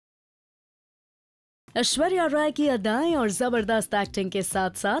ऐश्वर्या राय की अदाएं और जबरदस्त एक्टिंग के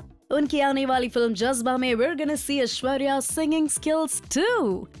साथ साथ उनकी आने वाली फिल्म जज्बा में we're gonna see Aishwarya singing skills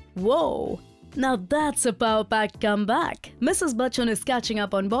too. Whoa! Now that's a power-packed comeback. Mrs. Bachchan is catching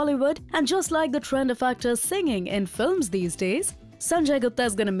up on Bollywood, and just like the trend of actors singing in films these days, Sanjay Gupta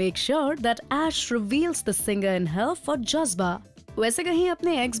is gonna make sure that Ash reveals the singer in her for Jazbaa. वैसे कहीं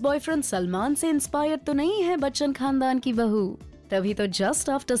अपने ex-boyfriend Salman से inspired तो नहीं है बच्चन खानदान की बहू? तभी तो just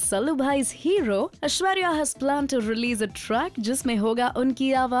after Sallu भाई's hero, Aishwarya has planned to release a track जिसमें होगा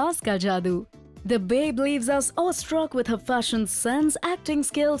उनकी आवाज का जादू. The babe leaves us awestruck with her fashion sense, acting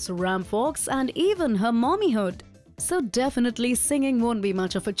skills, ramp walks, and even her mommyhood. So definitely singing won't be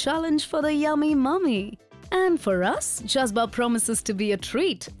much of a challenge for the yummy mummy. And for us, Jazbaa promises to be a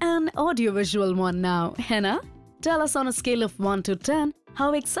treat, an audiovisual one now, है ना? Tell us on a scale of 1 to 10,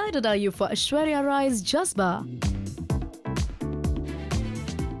 how excited are you for Aishwarya Rai's Jazbaa?